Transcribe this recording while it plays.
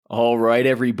All right,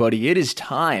 everybody, it is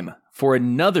time for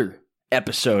another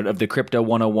episode of the Crypto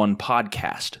 101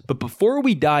 podcast. But before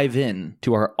we dive in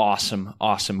to our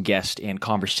awesome guest and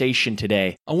conversation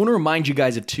today, I want to remind you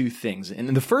guys of two things.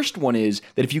 And the first one is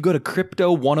that if you go to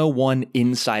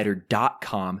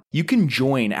crypto101insider.com, you can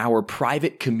join our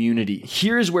private community.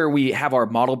 Here's where we have our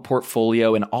model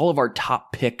portfolio and all of our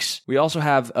top picks. We also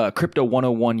have Crypto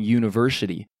 101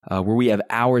 University, where we have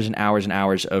hours and hours and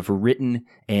hours of written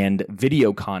and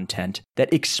video content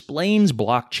that explains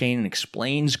blockchain and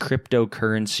explains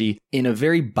cryptocurrency in a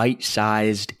very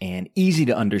bite-sized and easy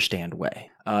to understand way.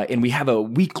 And we have a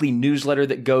weekly newsletter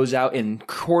that goes out and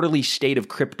quarterly state of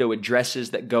crypto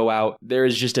addresses that go out. There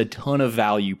is just a ton of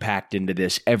value packed into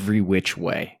this every which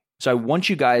way. So I want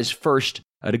you guys first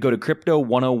to go to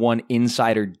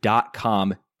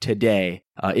crypto101insider.com today,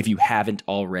 if you haven't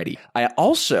already. I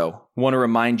also want to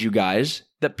remind you guys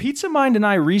that Pizza Mind and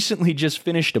I recently just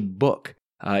finished a book.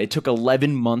 It took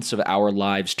 11 months of our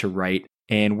lives to write,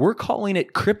 and we're calling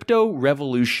it Crypto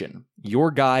Revolution, Your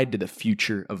Guide to the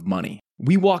Future of Money.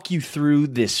 We walk you through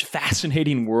this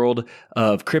fascinating world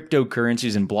of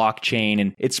cryptocurrencies and blockchain,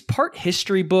 and it's part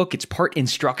history book, it's part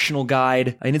instructional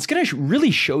guide, and it's going to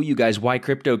really show you guys why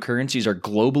cryptocurrencies are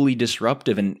globally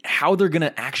disruptive and how they're going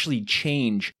to actually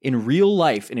change in real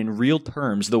life and in real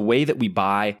terms the way that we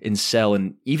buy and sell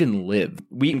and even live.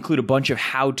 We include a bunch of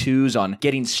how-tos on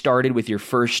getting started with your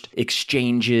first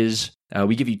exchanges.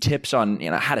 We give you tips on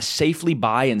how to safely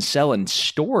buy and sell and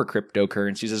store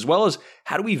cryptocurrencies, as well as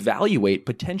how to evaluate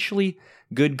potentially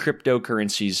good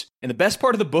cryptocurrencies. And the best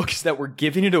part of the book is that we're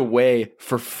giving it away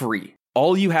for free.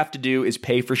 All you have to do is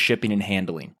pay for shipping and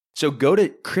handling. So go to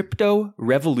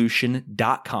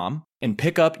cryptorevolution.com and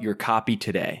pick up your copy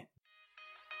today.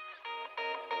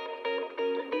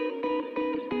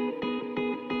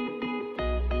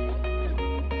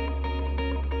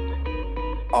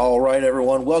 All right,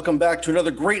 everyone. Welcome back to another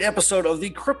great episode of the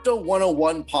Crypto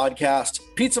 101 podcast.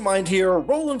 Pizza Mind here,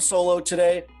 rolling solo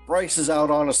today. Bryce is out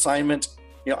on assignment.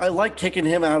 I like kicking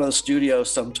him out of the studio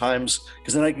sometimes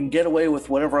because then I can get away with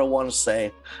whatever I want to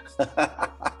say.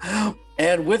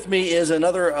 And with me is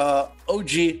another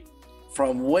OG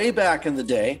from way back in the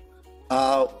day.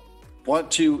 Want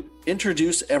to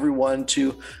introduce everyone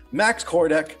to Max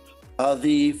Kordek,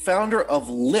 the founder of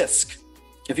Lisk.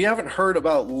 If you haven't heard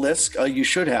about Lisk, you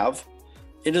should have.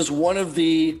 It is one of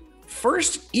the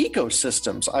first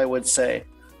ecosystems, I would say,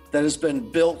 that has been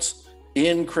built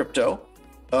in crypto.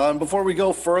 Before we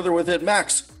go further with it,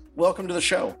 Max, welcome to the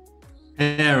show.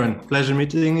 Hey, Aaron. Pleasure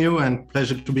meeting you and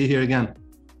pleasure to be here again.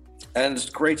 And it's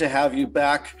great to have you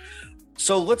back.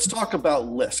 So let's talk about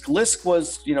Lisk. Lisk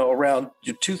was, around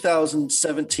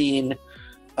 2017,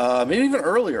 maybe even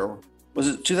earlier. Was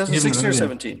it 2016 or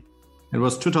 17? It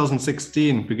was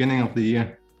 2016, beginning of the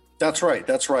year. That's right.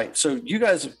 So you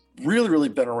guys have really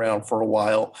been around for a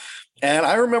while. And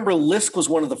I remember Lisk was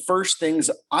one of the first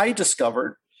things I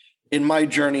discovered in my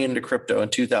journey into crypto in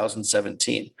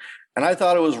 2017. And I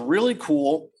thought it was really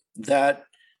cool that,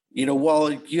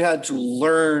 while you had to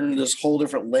learn this whole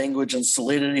different language and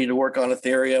Solidity to work on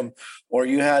Ethereum, or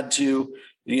you had to,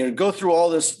 go through all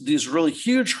these really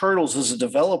huge hurdles as a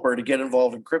developer to get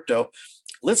involved in crypto,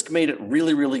 Lisk made it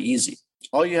really easy.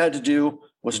 All you had to do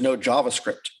was know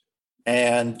JavaScript.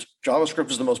 And JavaScript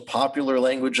was the most popular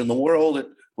language in the world. It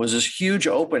was this huge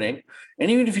opening.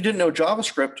 And even if you didn't know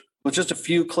JavaScript, with just a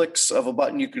few clicks of a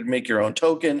button, you could make your own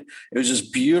token. It was this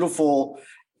beautiful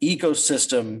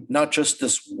ecosystem, not just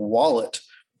this wallet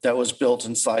that was built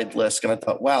inside Lisk. And I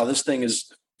thought, wow, this thing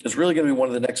is really going to be one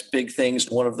of the next big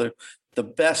things, one of the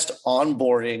best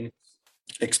onboarding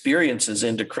experiences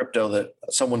into crypto that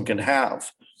someone can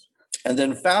have. And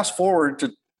then fast forward to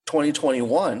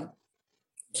 2021,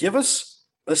 give us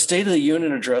a state of the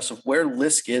union address of where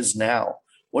Lisk is now.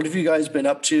 What have you guys been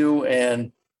up to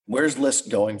and where's Lisk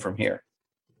going from here?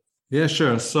 Yeah,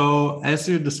 sure. So as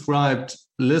you described,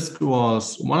 Lisk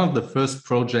was one of the first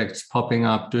projects popping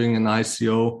up doing an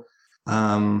ICO.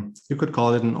 You could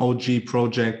call it an OG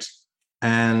project.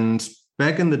 And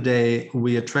back in the day,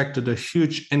 we attracted a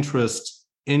huge interest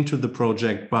into the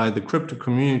project by the crypto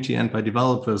community and by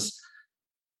developers,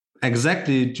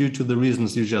 exactly due to the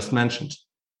reasons you just mentioned.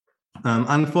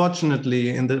 Unfortunately,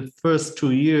 in the first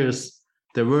 2 years,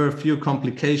 there were a few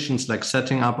complications like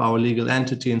setting up our legal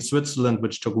entity in Switzerland,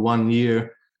 which took 1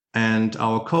 year, and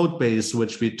our code base,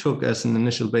 which we took as an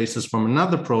initial basis from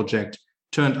another project,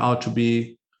 turned out to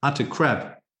be utter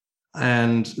crap.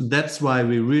 And that's why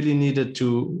we really needed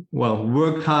to,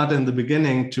 work hard in the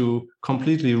beginning to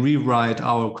completely rewrite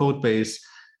our code base.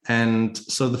 And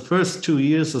so the first 2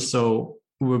 years or so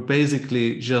were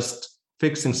basically just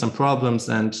fixing some problems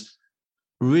and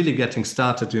really getting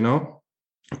started,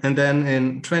 And then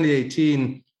in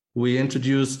 2018, we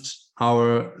introduced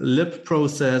our LIP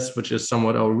process, which is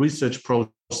somewhat our research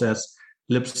process.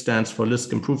 LIP stands for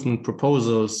Lisk Improvement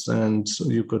Proposals, and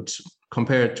you could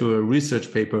compare it to a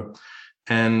research paper.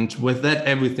 And with that,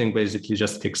 everything basically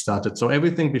just kickstarted. So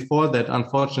everything before that,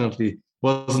 unfortunately,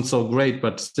 wasn't so great.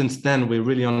 But since then, we're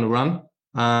really on the run.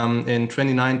 In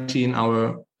 2019,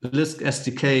 our Lisk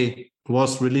SDK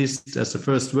was released as the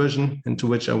first version, into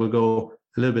which I will go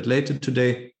a little bit later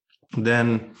today.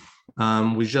 Then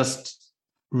we just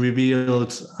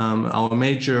revealed our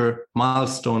major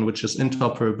milestone, which is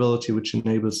interoperability, which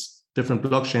enables different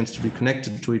blockchains to be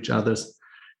connected to each other.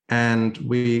 And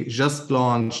we just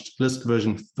launched Lisk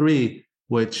version 3,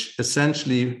 which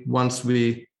essentially, once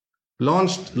we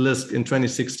launched Lisk in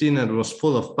 2016, and it was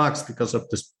full of bugs because of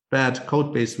this bad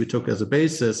code base we took as a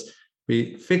basis,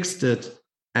 we fixed it.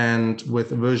 And with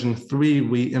version 3,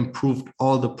 we improved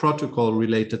all the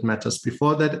protocol-related matters.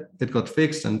 Before that, it got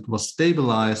fixed and was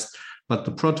stabilized, but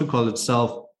the protocol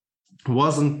itself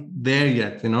wasn't there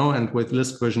yet, And with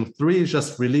Lisk version 3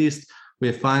 just released,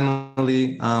 we're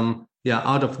finally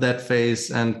out of that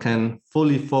phase and can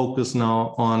fully focus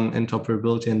now on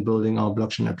interoperability and building our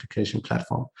blockchain application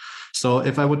platform. So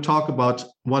if I would talk about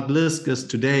what Lisk is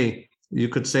today, you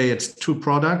could say it's two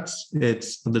products.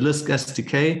 It's the Lisk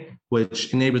SDK,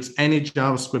 which enables any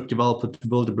JavaScript developer to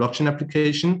build a blockchain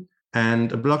application.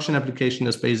 And a blockchain application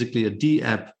is basically a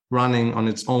DApp running on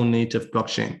its own native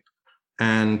blockchain.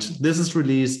 And this is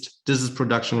released, this is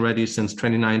production ready since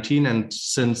 2019. And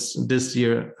since this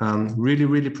year, really,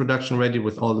 really production ready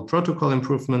with all the protocol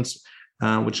improvements,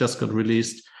 which just got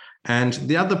released. And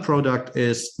the other product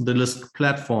is the Lisk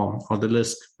platform, or the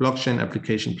Lisk blockchain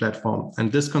application platform.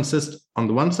 And this consists on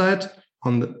the one side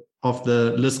of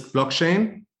the Lisk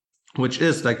blockchain, which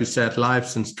is, like you said, live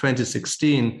since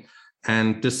 2016.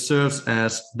 And this serves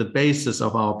as the basis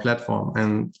of our platform.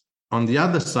 And on the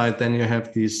other side, then you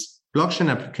have these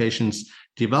blockchain applications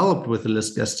developed with the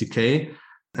Lisk SDK,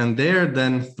 and they're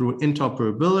then through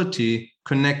interoperability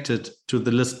connected to the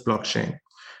Lisk blockchain.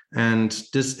 And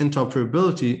this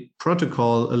interoperability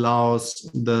protocol allows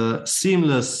the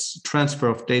seamless transfer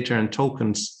of data and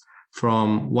tokens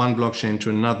from one blockchain to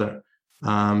another.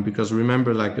 Because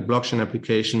remember, like a blockchain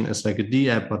application is like a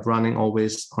DApp, but running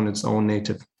always on its own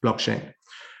native blockchain.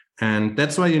 And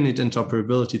that's why you need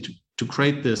interoperability to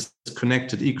create this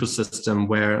connected ecosystem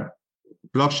where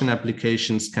blockchain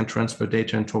applications can transfer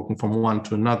data and token from one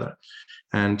to another.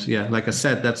 And like I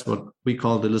said, that's what we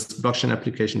call the Lisk blockchain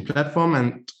application platform.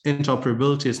 And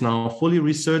interoperability is now fully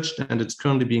researched, and it's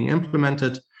currently being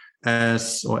implemented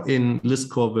in Lisk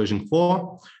Core version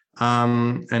 4.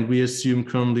 And we assume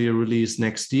currently a release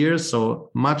next year.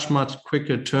 So much, much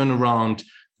quicker turnaround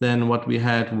than what we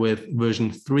had with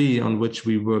version 3, on which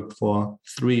we worked for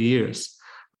 3 years.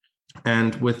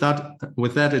 And with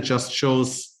that, it just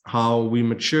shows how we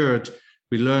matured.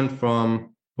 We learned from,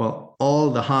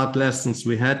 all the hard lessons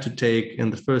we had to take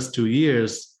in the first 2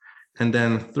 years, and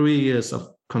then 3 years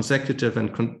of consecutive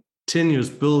and continuous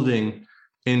building,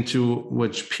 into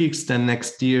which peaks then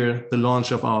next year, the launch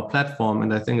of our platform.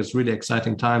 And I think it's really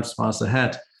exciting times for us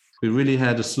ahead. We really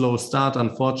had a slow start,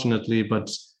 unfortunately, but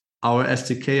our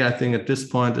SDK, I think at this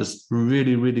point, is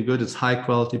really, really good. It's high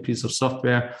quality piece of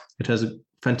software. It has a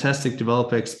fantastic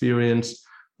developer experience.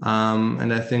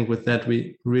 And I think with that,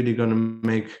 we really going to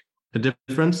make a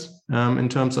difference in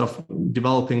terms of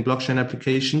developing blockchain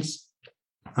applications.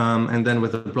 And then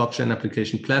with the blockchain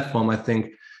application platform, I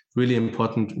think really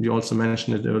important, you also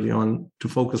mentioned it early on, to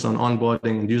focus on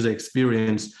onboarding and user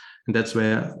experience. And that's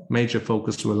where major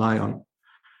focus to rely on.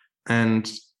 And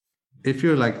if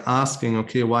you're like asking,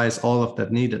 okay, why is all of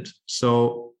that needed?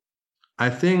 So I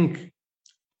think,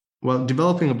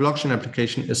 developing a blockchain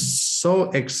application is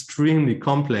so extremely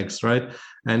complex, right?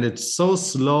 And it's so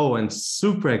slow and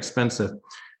super expensive.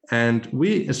 And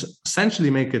we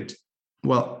essentially make it,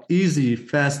 easy,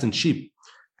 fast, and cheap.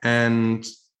 And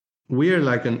we're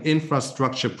like an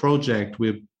infrastructure project.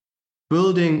 We're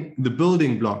building the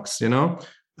building blocks,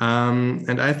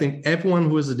 And I think everyone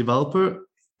who is a developer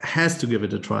has to give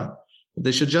it a try.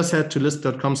 They should just head to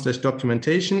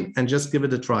lisk.com/documentation and just give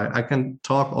it a try. I can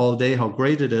talk all day how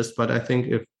great it is, but I think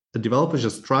if the developer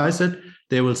just tries it,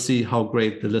 they will see how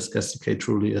great the Lisk SDK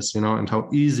truly is, and how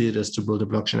easy it is to build a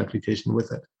blockchain application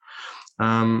with it.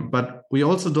 But we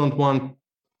also don't want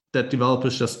that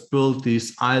developers just build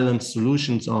these island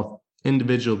solutions of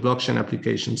individual blockchain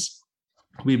applications.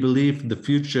 We believe the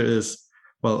future is,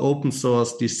 open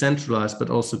source, decentralized, but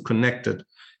also connected.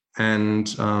 And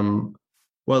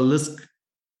Lisk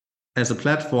as a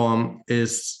platform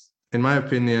is in my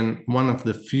opinion, one of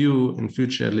the few, in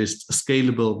future at least,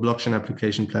 scalable blockchain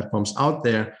application platforms out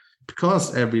there,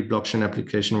 because every blockchain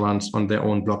application runs on their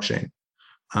own blockchain.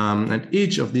 And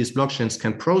each of these blockchains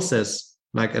can process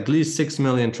like at least 6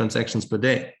 million transactions per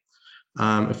day.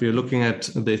 If you're looking at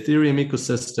the Ethereum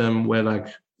ecosystem, where like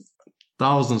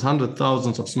thousands, hundreds,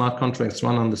 thousands of smart contracts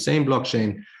run on the same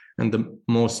blockchain, and the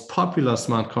most popular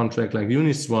smart contract like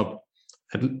Uniswap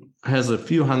has a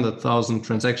few 100,000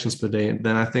 transactions per day,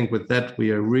 then I think with that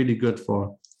we are really good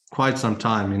for quite some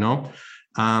time, you know.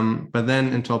 But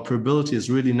then interoperability is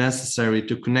really necessary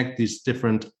to connect these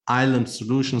different island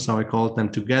solutions, how I call them,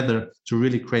 together to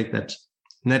really create that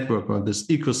network or this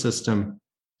ecosystem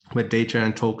where data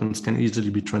and tokens can easily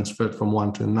be transferred from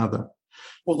one to another.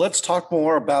 Well, let's talk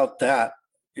more about that.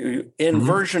 In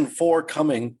version 4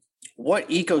 coming, what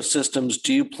ecosystems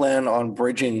do you plan on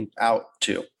bridging out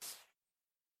to?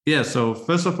 Yeah, so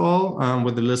first of all,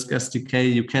 with the Lisk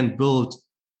SDK, you can build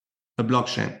a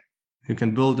blockchain. You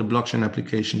can build a blockchain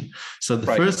application. So the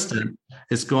first step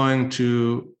is going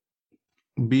to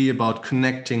be about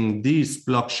connecting these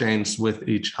blockchains with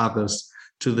each others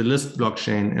to the Lisk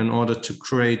blockchain in order to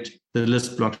create the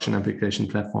Lisk blockchain application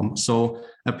platform. So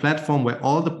a platform where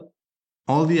all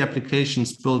the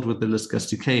applications built with the Lisk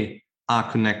SDK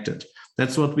are connected.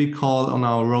 That's what we call on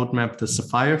our roadmap the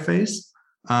Sapphire phase.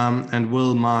 And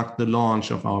will mark the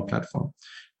launch of our platform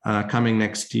coming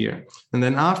next year. And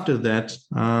then after that,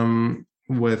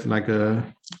 with like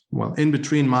in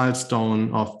between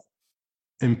milestone of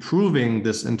improving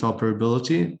this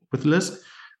interoperability with Lisk.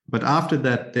 But after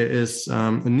that, there is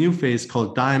a new phase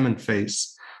called Diamond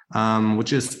phase,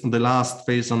 which is the last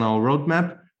phase on our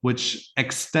roadmap, which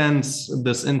extends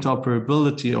this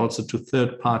interoperability also to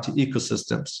third-party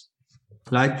ecosystems,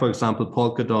 like, for example,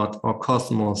 Polkadot or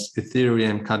Cosmos,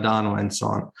 Ethereum, Cardano, and so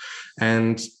on.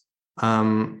 And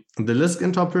the Lisk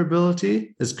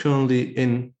interoperability is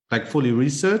currently fully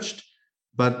researched,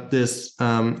 but this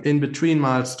in-between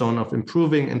milestone of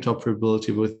improving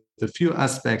interoperability with a few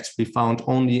aspects we found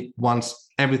only once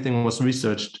everything was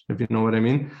researched, if you know what I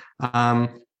mean.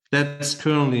 That's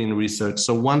currently in research.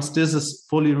 So once this is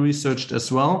fully researched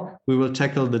as well, we will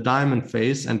tackle the Diamond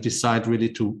phase and decide really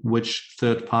to which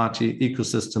third-party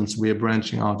ecosystems we are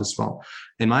branching out as well.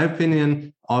 In my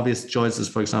opinion, obvious choice is,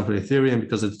 for example, Ethereum,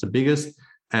 because it's the biggest,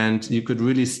 and you could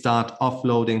really start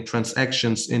offloading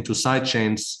transactions into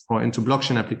sidechains or into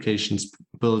blockchain applications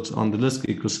built on the Lisk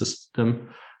ecosystem.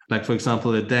 Like, for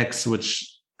example, a DEX,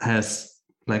 which has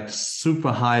like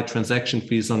super high transaction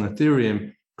fees on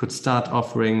Ethereum, could start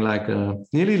offering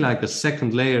nearly like a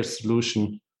second layer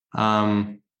solution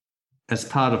as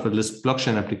part of a Lisk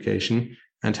blockchain application,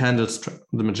 and handles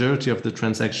the majority of the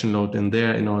transaction load in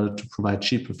there in order to provide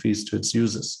cheaper fees to its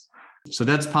users. So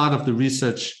that's part of the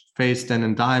research phase then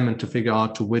in Diamond, to figure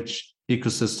out to which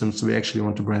ecosystems we actually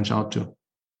want to branch out to.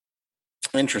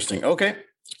 Interesting. Okay.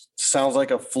 Sounds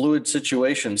like a fluid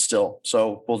situation still.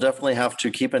 So we'll definitely have to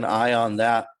keep an eye on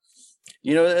that.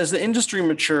 You know, as the industry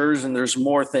matures and there's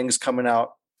more things coming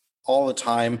out all the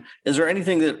time, is there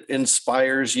anything that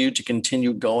inspires you to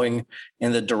continue going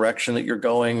in the direction that you're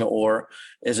going? Or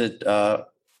is it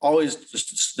always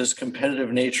just this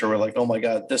competitive nature where like, oh my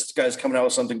God, this guy's coming out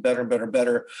with something better and better and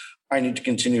better. I need to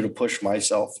continue to push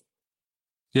myself.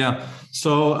 Yeah.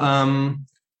 So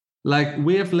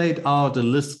we have laid out a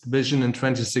Lisk vision in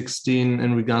 2016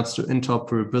 in regards to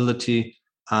interoperability,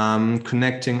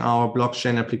 connecting our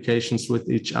blockchain applications with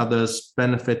each other's,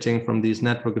 benefiting from these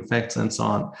network effects and so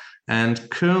on. And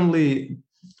currently,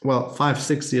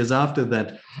 5-6 years after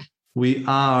that, we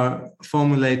are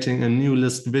formulating a new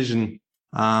Lisk vision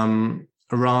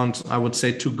around, I would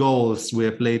say, 2 goals we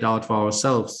have laid out for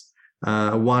ourselves.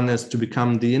 One is to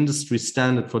become the industry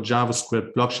standard for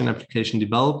JavaScript blockchain application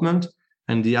development.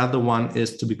 And the other one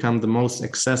is to become the most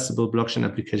accessible blockchain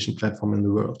application platform in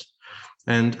the world.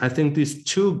 And I think these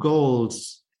 2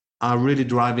 goals are really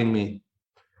driving me.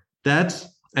 That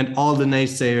and all the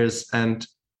naysayers and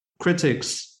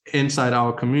critics inside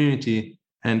our community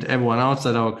and everyone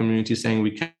outside our community saying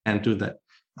we can't do that.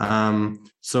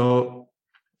 So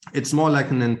it's more like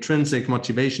an intrinsic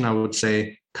motivation, I would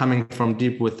say, coming from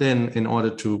deep within in order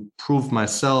to prove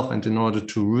myself and in order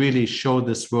to really show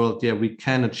this world, yeah, we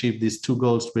can achieve these 2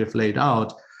 goals we have laid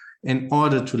out in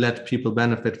order to let people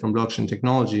benefit from blockchain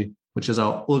technology, which is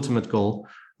our ultimate goal,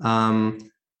 and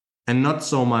not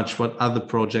so much what other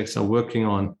projects are working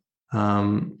on.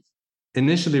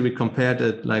 Initially, we compared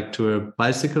it like to a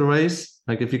bicycle race.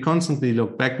 Like if you constantly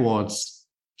look backwards,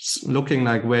 looking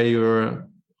like where your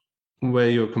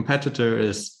competitor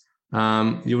is,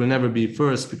 you will never be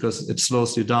first because it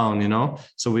slows you down,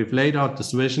 So we've laid out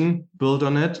this vision, built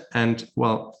on it, and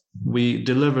we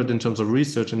delivered in terms of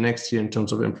research, and next year in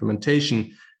terms of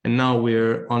implementation. And now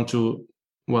we're on to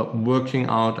working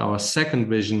out our second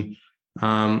vision,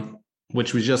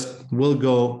 which we just will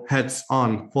go heads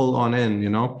on, full on in,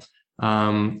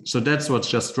 So that's what's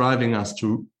just driving us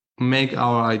to make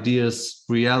our ideas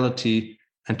reality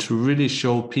and to really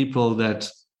show people that,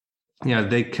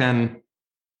 they can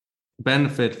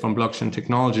benefit from blockchain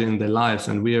technology in their lives.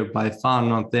 And we are by far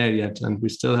not there yet, and we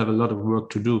still have a lot of work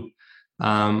to do.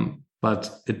 But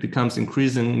it becomes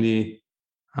increasingly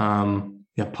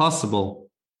possible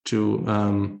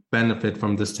to benefit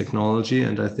from this technology.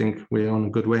 And I think we're on a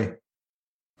good way.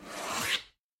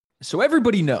 So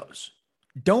everybody knows,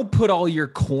 don't put all your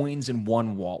coins in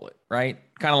one wallet, right?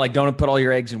 Kind of like don't put all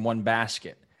your eggs in one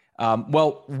basket.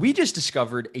 Well, we just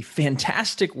discovered a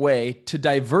fantastic way to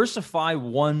diversify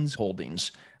one's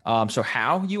holdings. So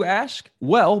how, you ask?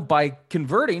 Well, by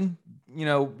converting,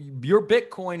 your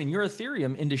Bitcoin and your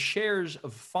Ethereum into shares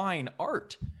of fine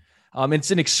art.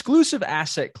 It's an exclusive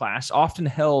asset class, often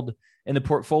held in the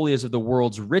portfolios of the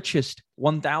world's richest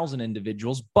 1,000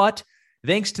 individuals. But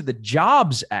thanks to the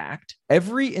Jobs Act,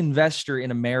 every investor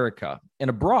in America and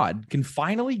abroad can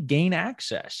finally gain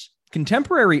access.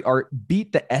 Contemporary art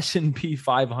beat the S&P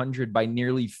 500 by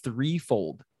nearly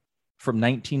threefold from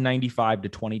 1995 to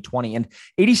 2020. And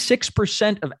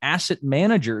 86% of asset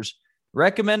managers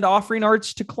recommend offering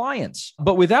arts to clients.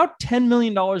 But without $10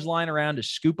 million lying around to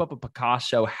scoop up a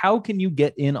Picasso, how can you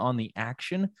get in on the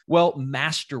action? Well,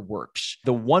 Masterworks,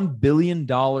 the $1 billion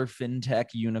fintech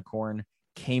unicorn,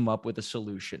 came up with a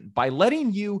solution. By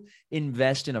letting you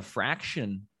invest in a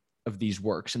fraction of these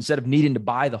works instead of needing to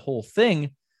buy the whole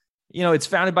thing, it's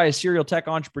founded by a serial tech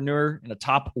entrepreneur and a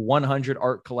top 100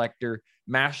 art collector.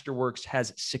 Masterworks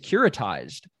has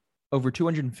securitized over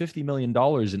 $250 million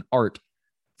in art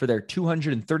for their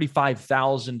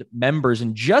 235,000 members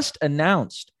and just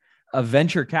announced a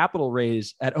venture capital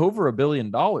raise at over $1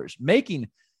 billion, making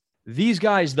these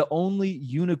guys the only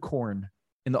unicorn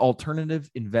in the alternative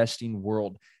investing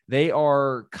world. They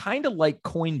are kind of like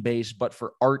Coinbase, but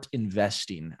for art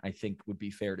investing, I think would be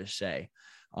fair to say.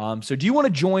 So do you want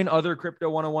to join other Crypto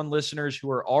 101 listeners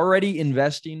who are already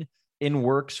investing in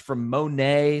works from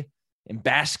Monet and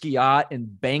Basquiat and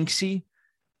Banksy?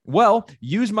 Well,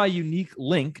 use my unique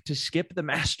link to skip the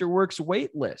Masterworks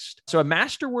wait list. So at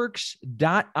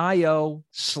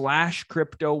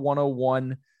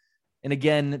masterworks.io/crypto101. And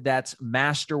again, that's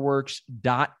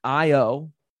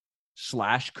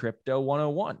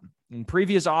masterworks.io/crypto101. And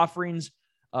previous offerings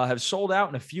have sold out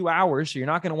in a few hours, so you're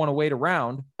not going to want to wait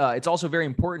around. It's also very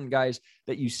important, guys,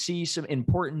 that you see some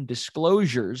important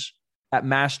disclosures at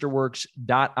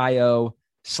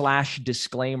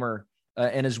masterworks.io/disclaimer.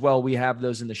 And as well, we have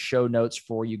those in the show notes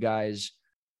for you guys.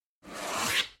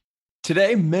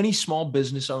 Today, many small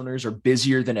business owners are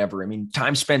busier than ever.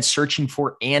 Time spent searching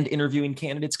for and interviewing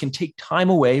candidates can take time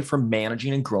away from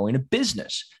managing and growing a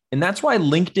business. And that's why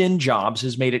LinkedIn Jobs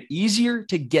has made it easier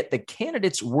to get the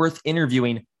candidates worth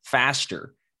interviewing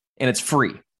faster. And it's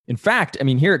free. In fact,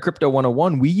 here at Crypto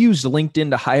 101, we used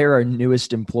LinkedIn to hire our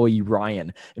newest employee,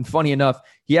 Ryan. And funny enough,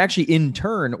 he actually in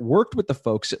turn worked with the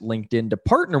folks at LinkedIn to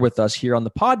partner with us here on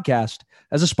the podcast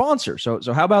as a sponsor. So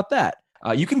how about that?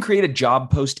 You can create a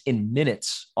job post in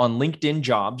minutes on LinkedIn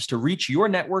Jobs to reach your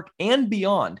network and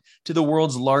beyond to the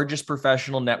world's largest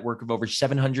professional network of over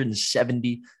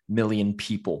 770 million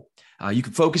people. You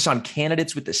can focus on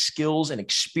candidates with the skills and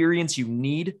experience you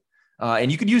need.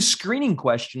 And you could use screening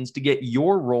questions to get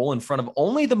your role in front of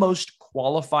only the most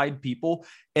qualified people.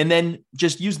 And then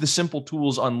just use the simple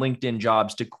tools on LinkedIn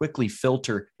Jobs to quickly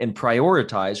filter and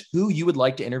prioritize who you would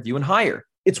like to interview and hire.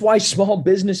 It's why small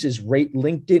businesses rate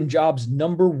LinkedIn Jobs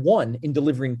 #1 in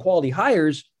delivering quality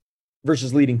hires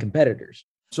versus leading competitors.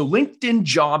 So LinkedIn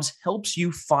Jobs helps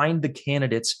you find the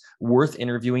candidates worth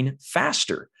interviewing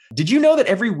faster. Did you know that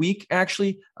every week,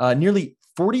 actually, nearly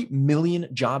 40 million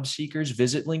job seekers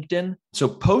visit LinkedIn? So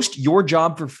post your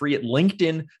job for free at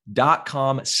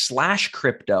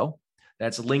linkedin.com/crypto.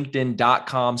 That's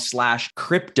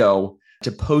linkedin.com/crypto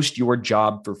to post your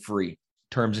job for free.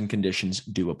 Terms and conditions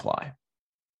do apply.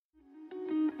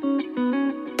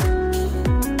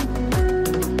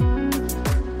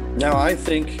 Now, I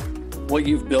think what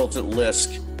you've built at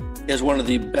Lisk is one of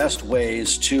the best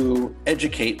ways to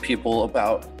educate people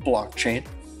about blockchain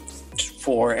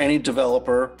for any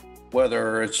developer,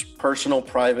 whether it's personal,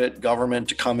 private, government,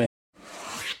 to come in.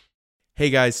 Hey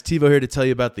guys, Tivo here to tell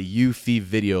you about the Eufy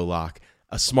Video Lock,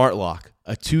 a smart lock,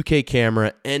 a 2K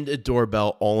camera, and a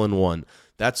doorbell all in one.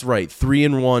 That's right,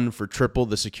 3-in-1 for triple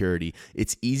the security.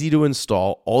 It's easy to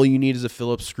install. All you need is a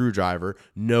Phillips screwdriver,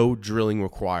 no drilling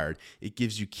required. It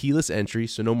gives you keyless entry,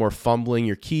 so no more fumbling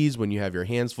your keys when you have your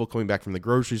hands full coming back from the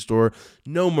grocery store.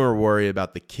 No more worry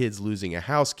about the kids losing a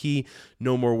house key.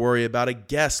 No more worry about a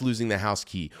guest losing the house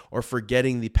key or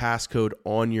forgetting the passcode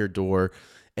on your door.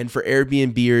 And for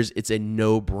Airbnbers, it's a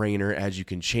no-brainer as you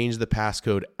can change the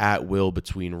passcode at will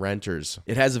between renters.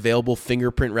 It has available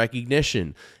fingerprint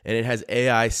recognition, and it has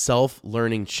AI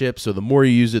self-learning chips, so the more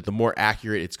you use it, the more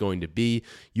accurate it's going to be.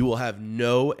 You will have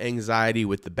no anxiety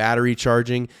with the battery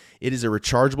charging. It is a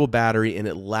rechargeable battery, and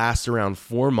it lasts around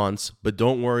 4 months, but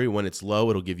don't worry, when it's low,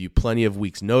 it'll give you plenty of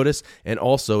weeks' notice, and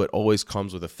also it always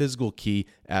comes with a physical key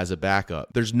as a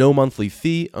backup. There's no monthly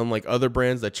fee, unlike other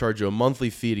brands that charge you a monthly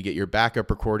fee to get your backup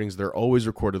recordings. They're always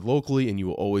recorded locally, and you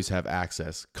will always have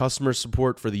access. Customer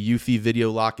support for the Eufy Video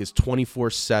Lock is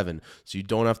 24/7, so you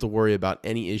don't have to worry about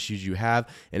any issues you have,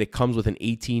 and it comes with an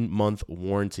 18-month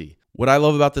warranty. What I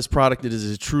love about this product is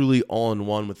it's truly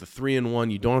all-in-one. With the 3-in-1,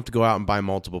 you don't have to go out and buy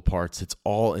multiple parts. It's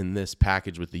all in this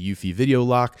package with the Eufy Video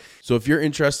Lock. So if you're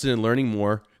interested in learning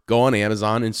more, go on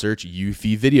Amazon and search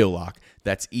Eufy Video Lock.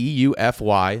 That's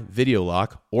EUFY Video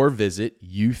Lock, or visit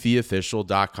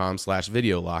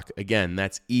eufyofficial.com/video lock. Again,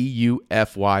 that's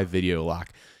EUFY Video Lock.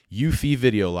 Eufy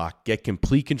Video Lock. Get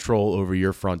complete control over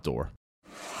your front door.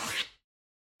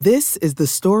 This is the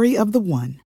story of the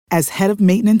one. As head of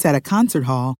maintenance at a concert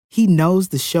hall, he knows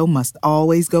the show must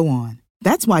always go on.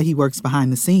 That's why he works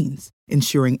behind the scenes,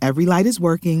 ensuring every light is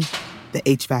working, the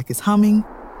HVAC is humming,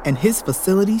 and his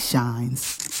facility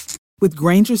shines. With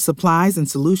Grainger's supplies and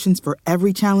solutions for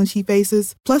every challenge he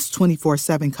faces, plus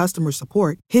 24/7 customer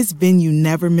support, his venue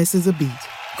never misses a beat.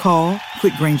 Call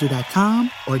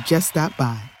quickgrainger.com or just stop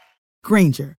by.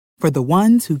 Grainger, for the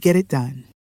ones who get it done.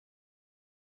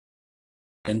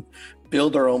 And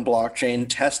build our own blockchain,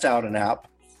 test out an app,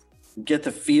 get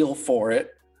the feel for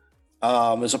it,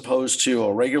 as opposed to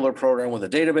a regular program with a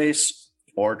database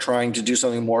or trying to do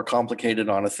something more complicated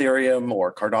on Ethereum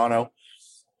or Cardano.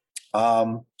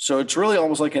 So it's really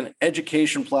almost like an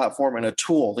education platform and a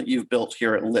tool that you've built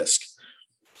here at Lisk.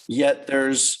 Yet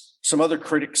there's some other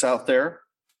critics out there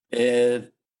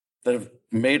that have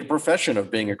made a profession of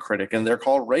being a critic, and they're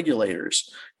called regulators.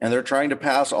 And they're trying to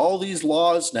pass all these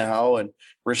laws now and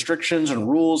restrictions and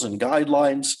rules and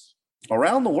guidelines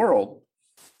around the world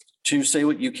to say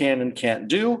what you can and can't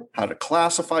do, how to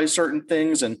classify certain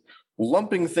things, and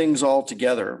lumping things all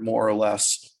together, more or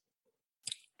less.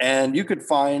 And you could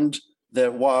find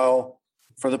that while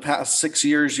for the past 6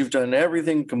 years, you've done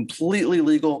everything completely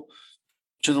legal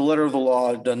to the letter of the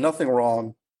law, done nothing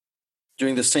wrong,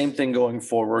 doing the same thing going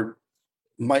forward,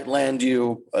 might land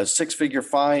you a 6-figure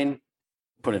fine,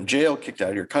 put in jail, kicked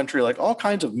out of your country, like all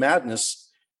kinds of madness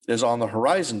is on the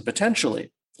horizon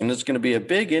potentially. And it's going to be a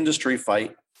big industry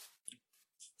fight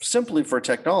simply for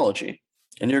technology.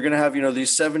 And you're going to have,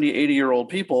 these 70, 80-year-old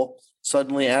people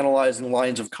suddenly analyzing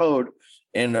lines of code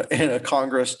in a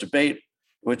Congress debate,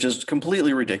 which is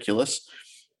completely ridiculous.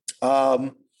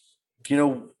 Where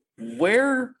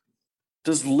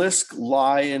does Lisk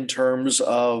lie in terms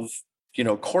of,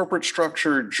 corporate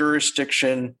structure,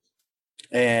 jurisdiction,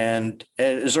 and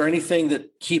is there anything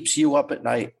that keeps you up at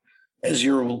night as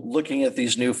you're looking at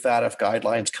these new FATF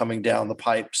guidelines coming down the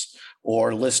pipes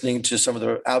or listening to some of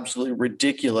the absolutely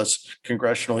ridiculous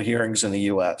congressional hearings in the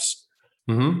U.S.?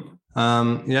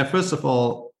 First of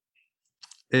all,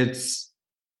 it's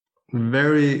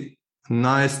very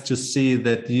nice to see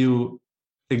that you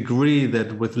agree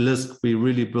that with Lisk, we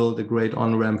really build a great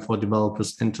on-ramp for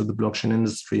developers into the blockchain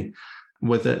industry.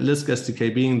 With the Lisk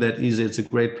SDK being that easy, it's a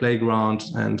great playground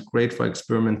and great for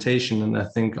experimentation. And I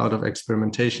think out of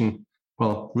experimentation,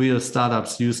 real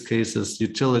startups, use cases,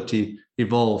 utility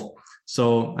evolve.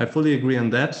 So I fully agree on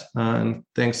that. And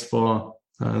thanks for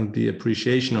the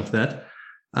appreciation of that.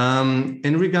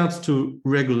 In regards to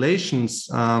regulations,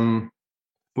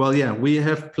 we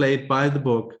have played by the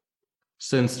book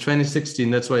since 2016.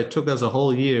 That's why it took us a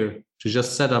whole year to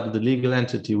just set up the legal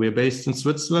entity. We're based in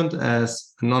Switzerland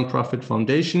as a nonprofit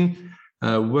foundation,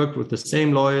 worked with the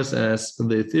same lawyers as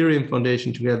the Ethereum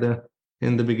Foundation together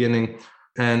in the beginning.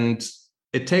 And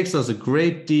it takes us a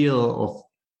great deal of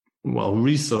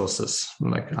resources,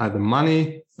 like either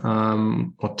money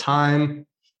or time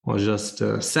or just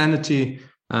sanity,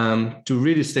 to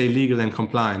really stay legal and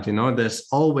compliant. There's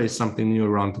always something new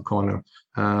around the corner,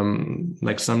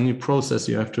 like some new process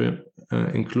you have to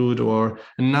include, or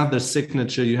another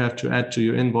signature you have to add to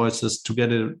your invoices to get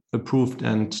it approved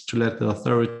and to let the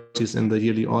authorities in the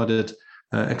yearly audit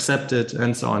accept it,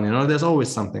 and so on. There's always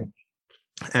something.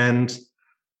 And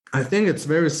I think it's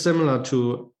very similar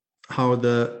to how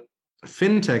the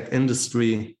fintech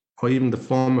industry or even the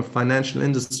former financial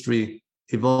industry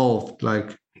evolved.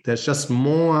 Like there's just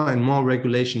more and more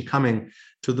regulation coming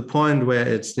to the point where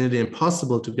it's nearly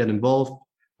impossible to get involved,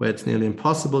 where it's nearly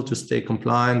impossible to stay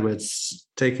compliant, where it's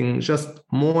taking just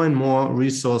more and more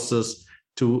resources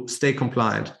to stay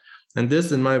compliant. And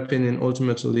this, in my opinion,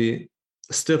 ultimately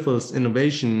stifles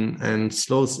innovation and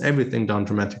slows everything down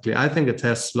dramatically. I think it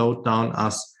has slowed down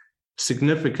us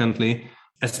significantly,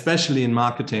 especially in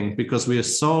marketing, because we are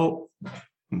so,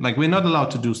 like, we're not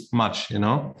allowed to do much, you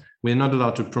know? We're not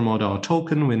allowed to promote our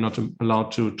token. We're not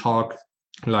allowed to talk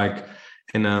like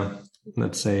in a,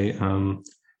 let's say,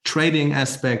 trading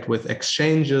aspect with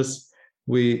exchanges.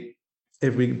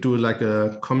 If we do like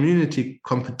a community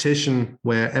competition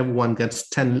where everyone gets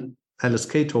 10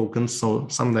 LSK tokens, so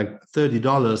something like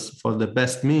 $30 for the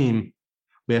best meme,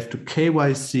 we have to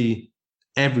KYC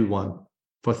everyone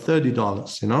for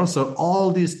 $30, you know? So all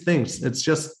these things, it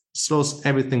just slows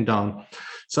everything down.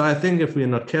 So I think if we're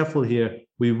not careful here,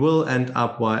 we will end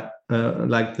up like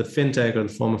the fintech or the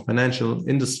former financial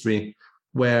industry,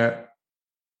 where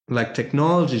like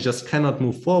technology just cannot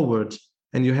move forward,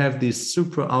 and you have these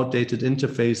super outdated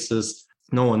interfaces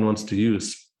no one wants to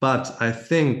use. But I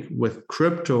think with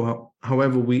crypto,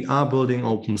 however, we are building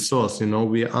open source, you know,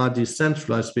 we are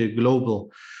decentralized, we are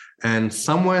global. And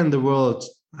somewhere in the world,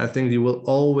 I think you will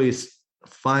always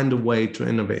find a way to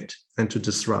innovate and to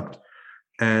disrupt.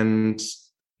 And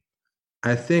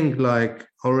I think like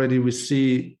already we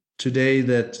see today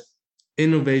that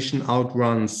innovation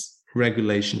outruns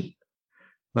regulation.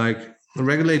 Like the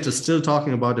regulator is still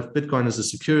talking about if Bitcoin is a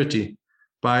security.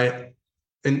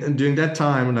 And during that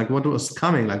time, like what was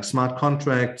coming, like smart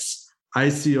contracts,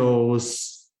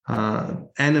 ICOs,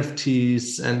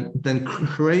 NFTs, and then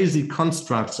crazy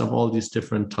constructs of all these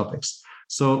different topics.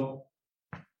 So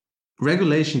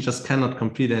regulation just cannot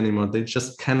compete anymore. They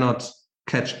just cannot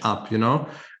catch up, you know?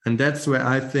 And that's where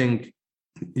I think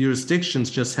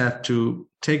jurisdictions just have to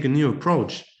take a new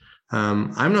approach.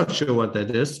 I'm not sure what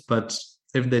that is, but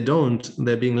if they don't,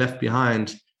 they're being left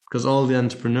behind, because all the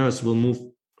entrepreneurs will move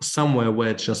somewhere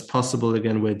where it's just possible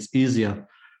again, where it's easier.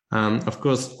 Of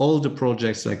course, all the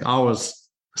projects like ours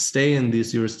stay in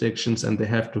these jurisdictions and they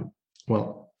have to,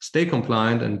 well, stay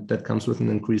compliant, and that comes with an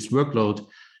increased workload.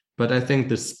 But I think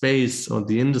the space or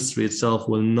the industry itself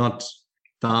will not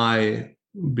die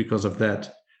because of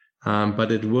that.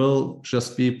 But it will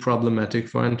just be problematic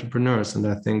for entrepreneurs. And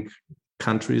I think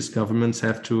countries, governments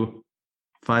have to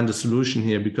find a solution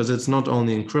here, because it's not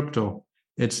only in crypto,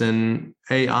 it's in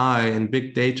AI and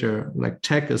big data. Like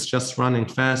tech is just running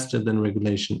faster than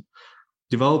regulation.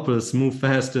 Developers move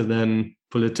faster than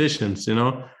politicians, you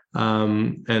know,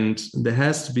 and there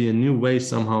has to be a new way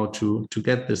somehow to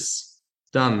get this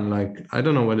done. Like, I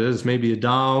don't know what it is, maybe a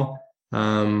DAO,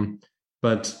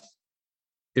 but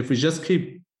if we just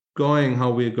keep going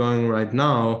how we're going right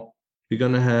now, we're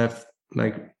going to have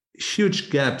like huge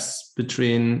gaps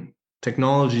between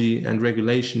technology and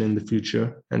regulation in the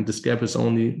future, and this gap is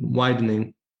only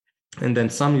widening. And then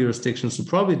some jurisdictions who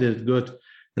probably did it good,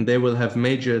 and they will have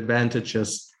major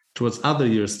advantages towards other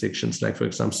jurisdictions. Like, for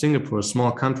example, Singapore, a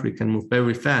small country, can move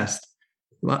very fast.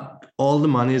 But all the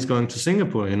money is going to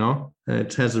Singapore, you know.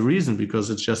 It has a reason,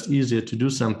 because it's just easier to do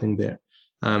something there.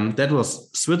 That was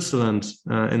Switzerland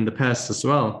in the past as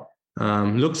well,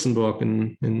 Luxembourg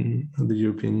in the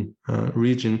European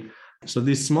region. So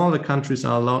these smaller countries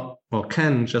are allowed, or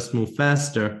can just move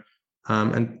faster,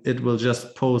 and it will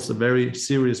just pose a very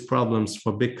serious problems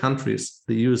for big countries.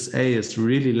 The USA is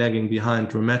really lagging behind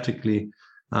dramatically,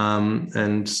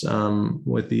 and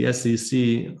with the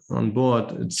SEC on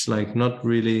board, it's like not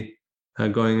really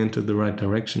going into the right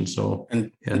direction. So,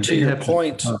 and to your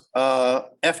point,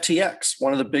 FTX,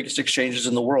 one of the biggest exchanges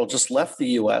in the world, just left the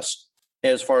US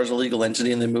as far as a legal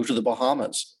entity, and they moved to the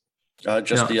Bahamas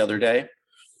the other day.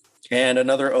 And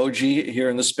another OG here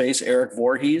in the space, Eric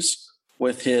Voorhees,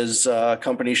 with his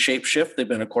company Shapeshift. They've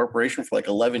been a corporation for like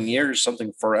 11 years,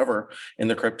 something forever in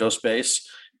the crypto space.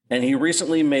 And he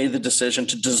recently made the decision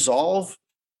to dissolve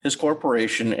his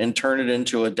corporation and turn it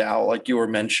into a DAO, like you were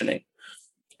mentioning.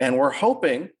 And we're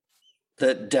hoping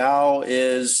that DAO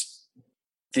is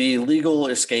the legal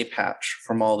escape hatch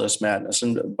from all this madness.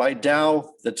 And by DAO,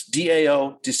 that's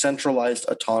DAO, Decentralized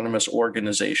Autonomous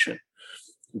Organization.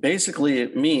 Basically,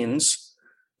 it means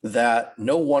that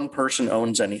no one person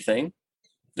owns anything.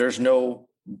 There's no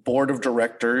board of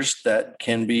directors that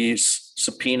can be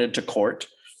subpoenaed to court.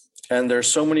 And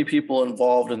there's so many people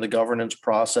involved in the governance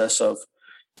process of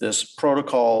this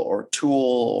protocol or tool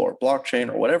or blockchain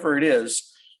or whatever it is,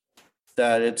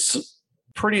 that it's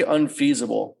pretty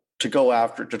unfeasible to go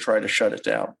after to try to shut it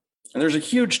down. And there's a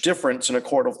huge difference in a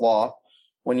court of law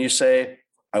when you say,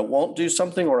 I won't do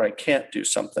something or I can't do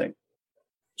something.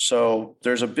 So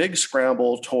there's a big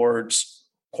scramble towards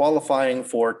qualifying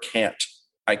for can't.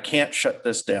 I can't shut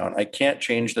this down. I can't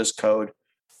change this code.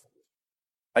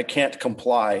 I can't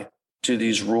comply to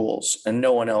these rules, and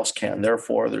no one else can.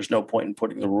 Therefore, there's no point in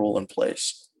putting the rule in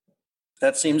place.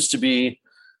 That seems to be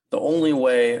the only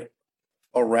way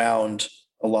around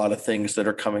a lot of things that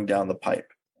are coming down the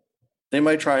pipe. They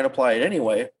might try and apply it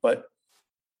anyway, but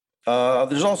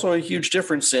there's also a huge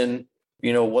difference in,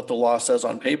 what the law says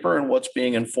on paper and what's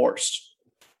being enforced.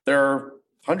 There are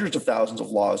hundreds of thousands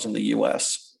of laws in the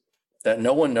US that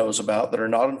no one knows about, that are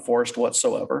not enforced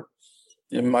whatsoever.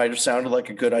 It might have sounded like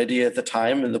a good idea at the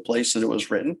time in the place that it was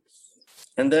written,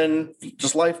 and then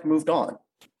just life moved on.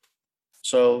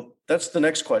 So that's the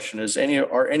next question: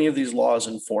 are any of these laws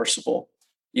enforceable,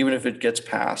 even if it gets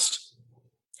passed?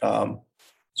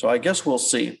 So I guess we'll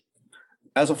see.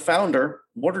 As a founder,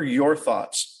 what are your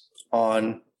thoughts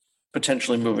on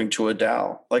potentially moving to a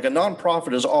DAO? Like, a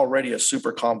nonprofit is already a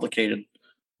super complicated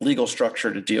legal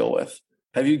structure to deal with.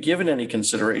 Have you given any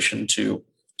consideration to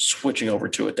switching over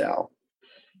to a DAO?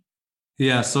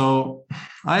 Yeah, so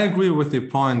I agree with your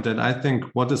point that I think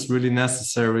what is really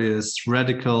necessary is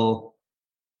radical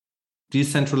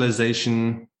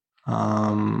decentralization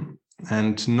and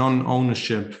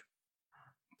non-ownership.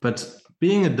 But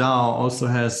being a DAO also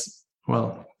has,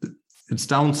 its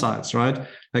downsides, right?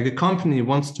 Like, a company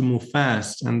wants to move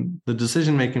fast, and the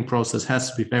decision-making process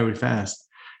has to be very fast.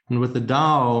 And with the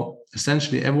DAO,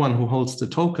 essentially everyone who holds the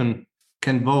token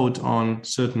can vote on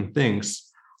certain things.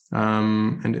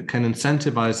 And it can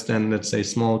incentivize then, let's say,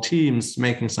 small teams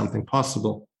making something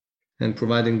possible and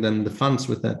providing them the funds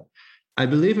with that. I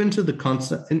believe into the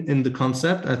concept. In the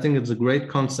concept, I think it's a great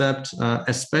concept,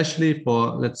 especially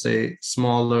for, let's say,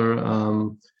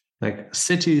 smaller like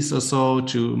cities or so,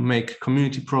 to make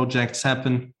community projects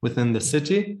happen within the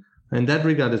city. In that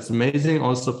regard, it's amazing.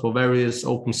 Also for various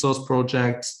open source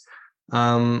projects,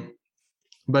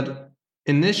 but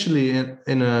initially,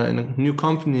 in a new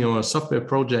company or a software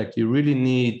project, you really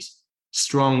need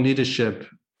strong leadership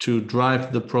to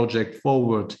drive the project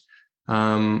forward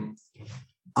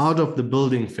out of the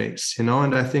building phase, And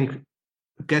I think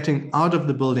getting out of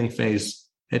the building phase,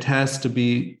 it has to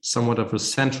be somewhat of a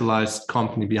centralized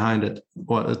company behind it,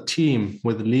 or a team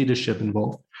with leadership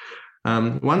involved.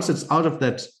 Once it's out of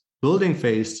that building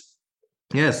phase,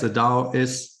 yes, the DAO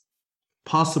is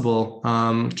possible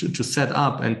to set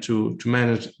up and to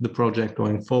manage the project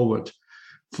going forward.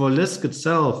 For Lisk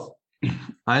itself,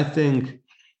 I think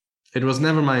it was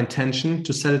never my intention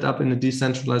to set it up in a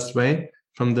decentralized way.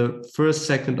 From the first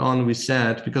second on, we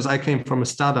said, because I came from a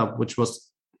startup which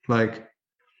was like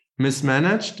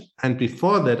mismanaged, and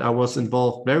before that I was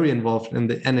very involved in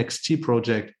the NXT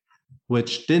project,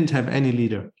 which didn't have any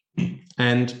leader.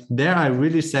 And there I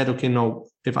really said, okay, no,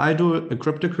 if I do a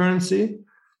cryptocurrency,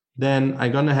 then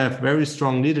I'm going to have very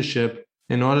strong leadership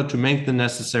in order to make the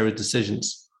necessary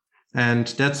decisions. And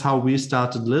that's how we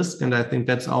started Lisk. And I think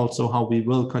that's also how we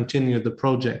will continue the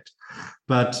project.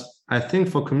 But I think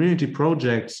for community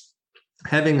projects,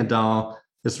 having a DAO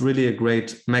is really a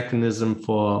great mechanism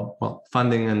for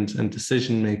funding and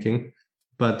decision making.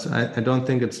 But I don't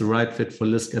think it's the right fit for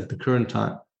Lisk at the current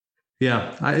time.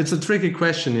 Yeah, it's a tricky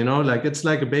question, it's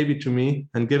like a baby to me,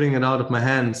 and giving it out of my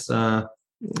hands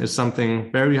is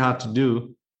something very hard to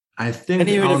do. I think, and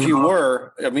even if you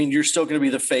were, you're still going to be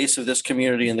the face of this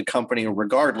community and the company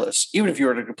regardless. Even if you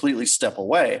were to completely step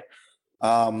away,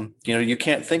 you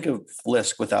can't think of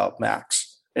Lisk without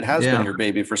Max. It has been your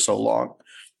baby for so long.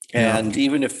 And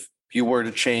even if you were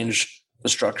to change the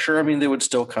structure, they would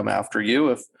still come after you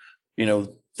if,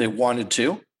 they wanted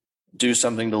to do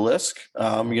something to Lisk.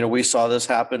 We saw this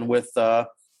happen with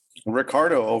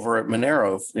Ricardo over at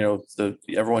Monero.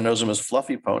 Everyone knows him as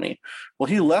Fluffy Pony. Well,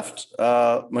 he left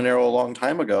Monero a long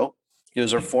time ago. He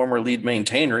was our former lead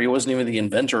maintainer. He wasn't even the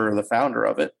inventor or the founder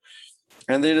of it.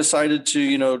 And they decided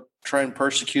to, try and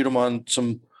persecute him on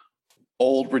some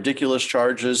old ridiculous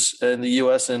charges in the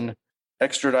US and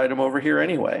extradite him over here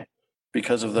anyway,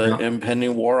 because of the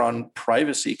impending war on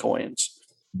privacy coins.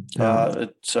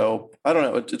 So I don't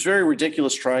know. It's very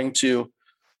ridiculous trying to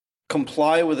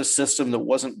comply with a system that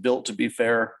wasn't built to be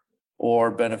fair or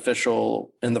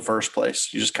beneficial in the first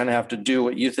place. You just kind of have to do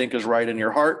what you think is right in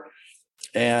your heart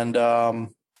and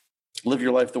live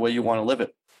your life the way you want to live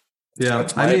it. Yeah,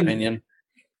 that's my opinion.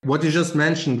 What you just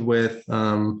mentioned with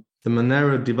the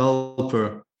Monero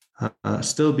developer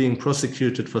still being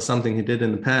prosecuted for something he did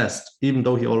in the past, even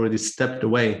though he already stepped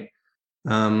away.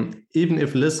 Even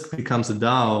if Lisk becomes a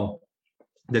DAO,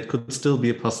 that could still be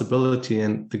a possibility,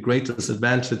 and the greatest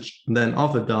advantage then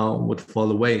of a DAO would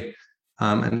fall away.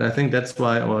 And I think that's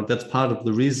why, or that's part of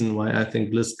the reason why I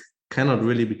think Lisk cannot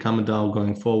really become a DAO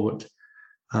going forward.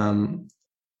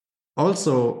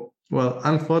 Also, well,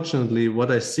 unfortunately,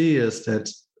 what I see is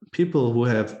that people who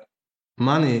have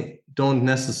money don't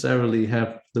necessarily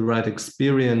have the right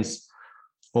experience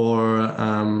or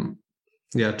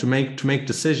to make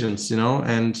decisions,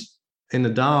 and in a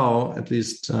DAO, at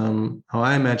least how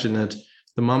I imagine it,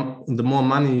 the more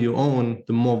money you own,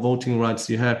 the more voting rights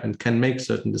you have and can make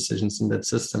certain decisions in that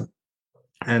system.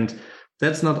 And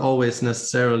that's not always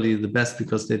necessarily the best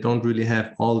because they don't really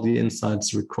have all the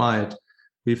insights required.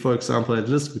 We, for example, at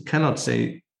Lisk, we cannot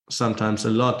say sometimes a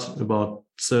lot about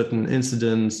certain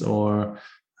incidents or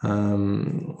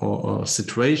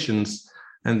situations.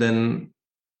 And then,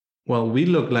 well, we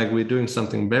look like we're doing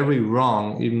something very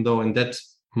wrong, even though in that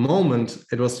moment,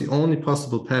 it was the only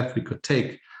possible path we could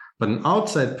take. But an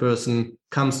outside person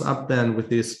comes up then with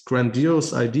these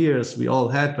grandiose ideas we all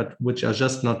had, but which are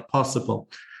just not possible.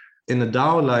 In a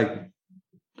DAO-like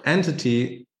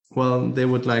entity, well, they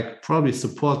would probably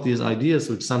support these ideas,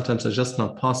 which sometimes are just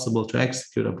not possible to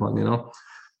execute upon,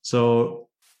 So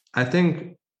I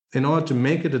think in order to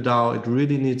make it a DAO, it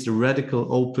really needs a radical,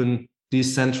 open,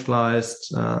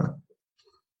 decentralized,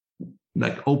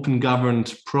 open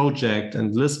governed project,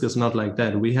 and Lisk is not like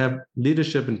that. We have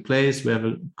leadership in place, we have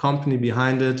a company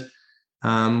behind it.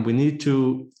 We need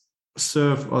to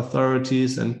serve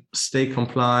authorities and stay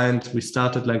compliant. We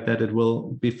started like that, it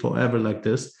will be forever like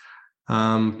this.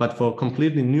 But for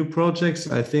completely new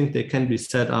projects, I think they can be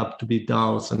set up to be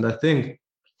DAOs. And I think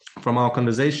from our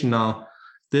conversation now,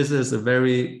 this is a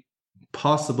very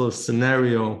possible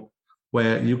scenario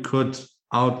where you could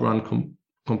outrun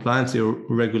compliance or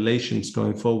regulations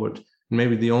going forward.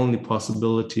 Maybe the only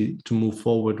possibility to move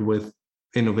forward with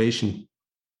innovation.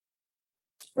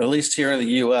 At least here in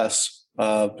the US,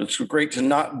 it's great to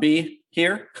not be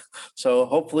here. So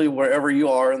hopefully wherever you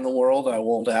are in the world, I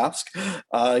won't ask,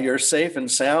 you're safe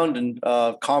and sound and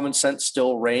common sense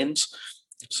still reigns.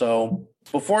 So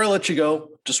before I let you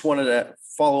go, just wanted to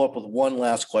follow up with one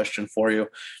last question for you.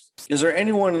 Is there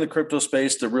anyone in the crypto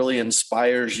space that really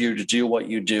inspires you to do what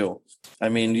you do? I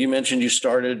mean, you mentioned you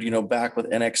started, back with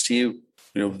NXT,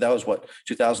 that was what,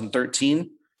 2013,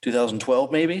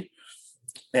 2012, maybe?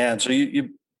 And so you've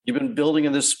been building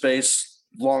in this space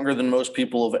longer than most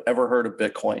people have ever heard of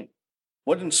Bitcoin.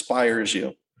 What inspires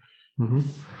you? Mm-hmm.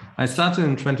 I started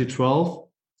in 2012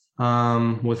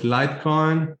 with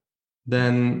Litecoin,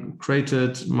 then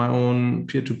created my own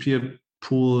peer-to-peer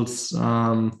pools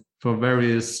for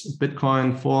various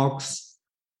Bitcoin forks,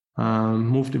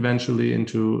 moved eventually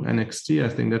into NXT. I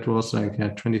think that was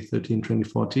 2013,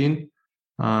 2014.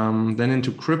 Then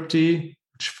into Crypti,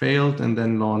 which failed, and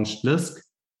then launched Lisk.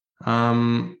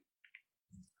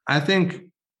 I think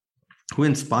who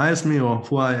inspires me or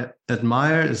who I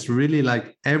admire is really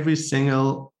every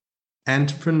single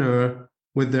entrepreneur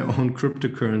with their own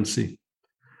cryptocurrency.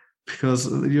 Because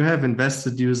you have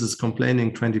invested users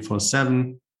complaining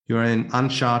 24/7. You're in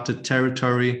uncharted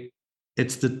territory.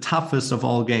 It's the toughest of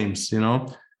all games,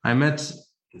 I met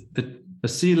a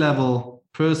C-level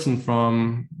person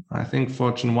from, I think,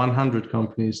 Fortune 100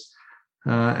 companies.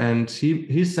 And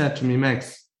he said to me,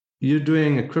 Max, you're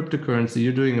doing a cryptocurrency,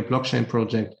 you're doing a blockchain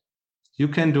project. You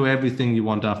can do everything you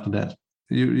want after that.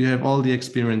 You have all the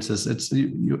experiences.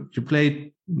 You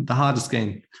played the hardest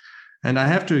game. And I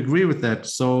have to agree with that.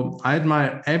 So I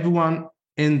admire everyone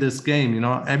in this game,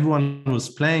 everyone who's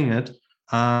playing it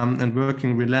and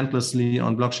working relentlessly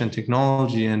on blockchain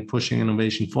technology and pushing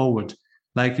innovation forward.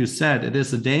 Like you said, it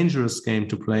is a dangerous game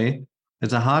to play.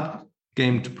 It's a hard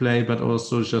game to play, but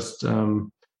also just,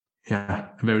 a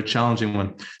very challenging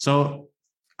one. So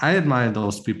I admire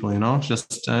those people,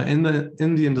 just in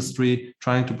the industry,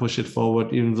 trying to push it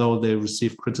forward, even though they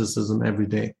receive criticism every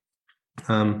day.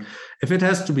 If it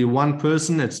has to be one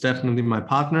person, it's definitely my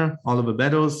partner, Oliver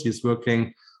Beddoes. He's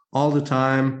working all the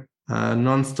time,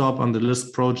 nonstop on the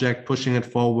Lisk project, pushing it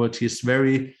forward. He's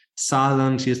very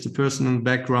silent. He's the person in the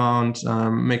background,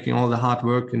 making all the hard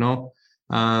work,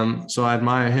 So I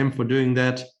admire him for doing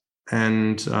that.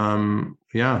 And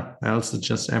I also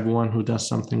just everyone who does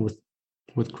something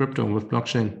with crypto, with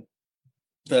blockchain.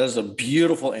 That is a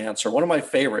beautiful answer. One of my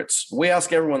favorites. We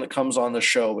ask everyone that comes on the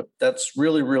show, but that's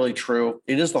really, really true.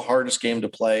 It is the hardest game to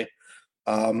play.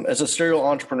 As a serial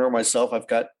entrepreneur myself, I've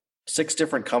got 6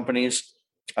 different companies.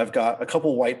 I've got a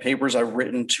couple white papers I've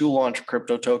written to launch a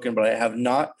crypto token, but I have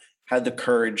not had the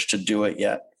courage to do it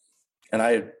yet. And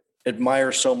I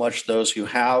admire so much those who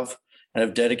have and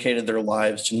have dedicated their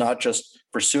lives to not just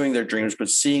pursuing their dreams, but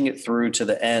seeing it through to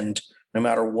the end no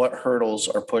matter what hurdles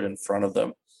are put in front of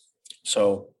them.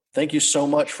 So thank you so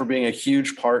much for being a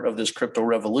huge part of this crypto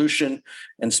revolution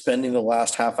and spending the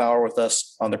last half hour with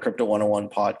us on the Crypto 101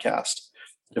 podcast.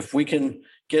 If we can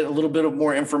get a little bit of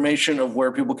more information of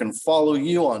where people can follow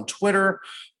you on Twitter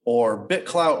or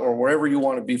BitClout or wherever you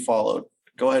want to be followed,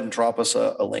 go ahead and drop us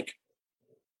a link.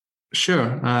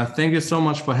 Sure. Thank you so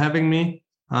much for having me.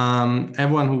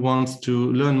 Everyone who wants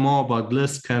to learn more about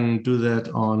Lisk can do that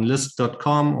on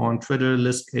lisk.com or on Twitter,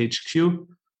 LiskHQ.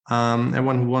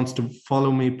 Everyone who wants to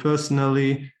follow me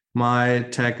personally, my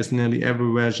tag is nearly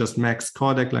everywhere, just Max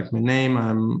Kordek, like my name.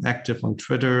 I'm active on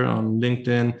Twitter, on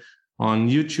LinkedIn, on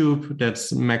YouTube.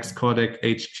 That's Max Kordek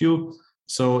HQ.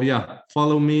 So yeah,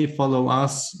 follow me, follow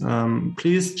us.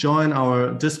 Please join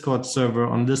our Discord server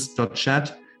on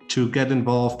lisk.chat to get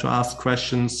involved, to ask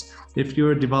questions. If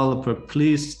you're a developer,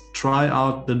 please try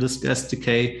out the Lisk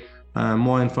SDK.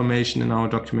 More information in our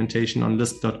documentation on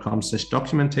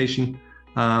lisk.com/documentation.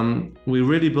 We're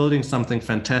really building something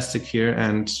fantastic here,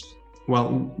 and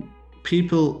well,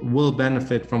 people will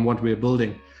benefit from what we're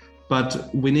building. But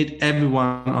we need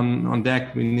everyone on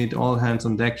deck. We need all hands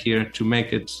on deck here to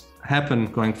make it happen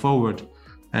going forward.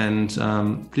 And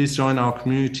please join our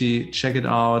community, check it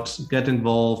out, get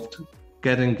involved,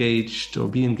 get engaged or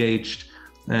be engaged,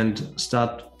 and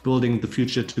start building the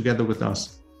future together with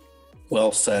us.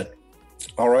 Well said.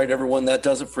 All right, everyone, that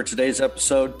does it for today's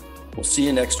episode. We'll see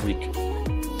you next week.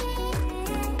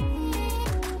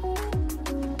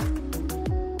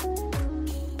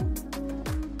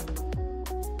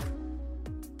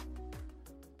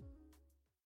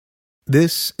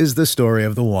 This is the story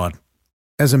of the one.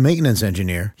 As a maintenance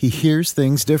engineer, he hears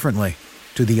things differently.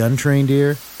 To the untrained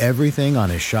ear, everything on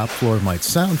his shop floor might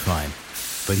sound fine,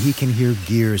 but he can hear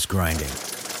gears grinding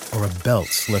or a belt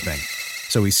slipping.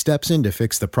 So he steps in to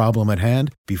fix the problem at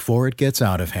hand before it gets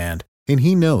out of hand. And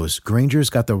he knows Grainger's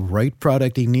got the right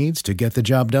product he needs to get the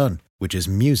job done, which is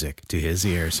music to his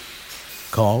ears.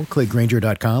 Call, click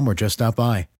Grainger.com, or just stop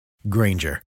by.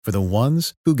 Grainger, for the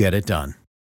ones who get it done.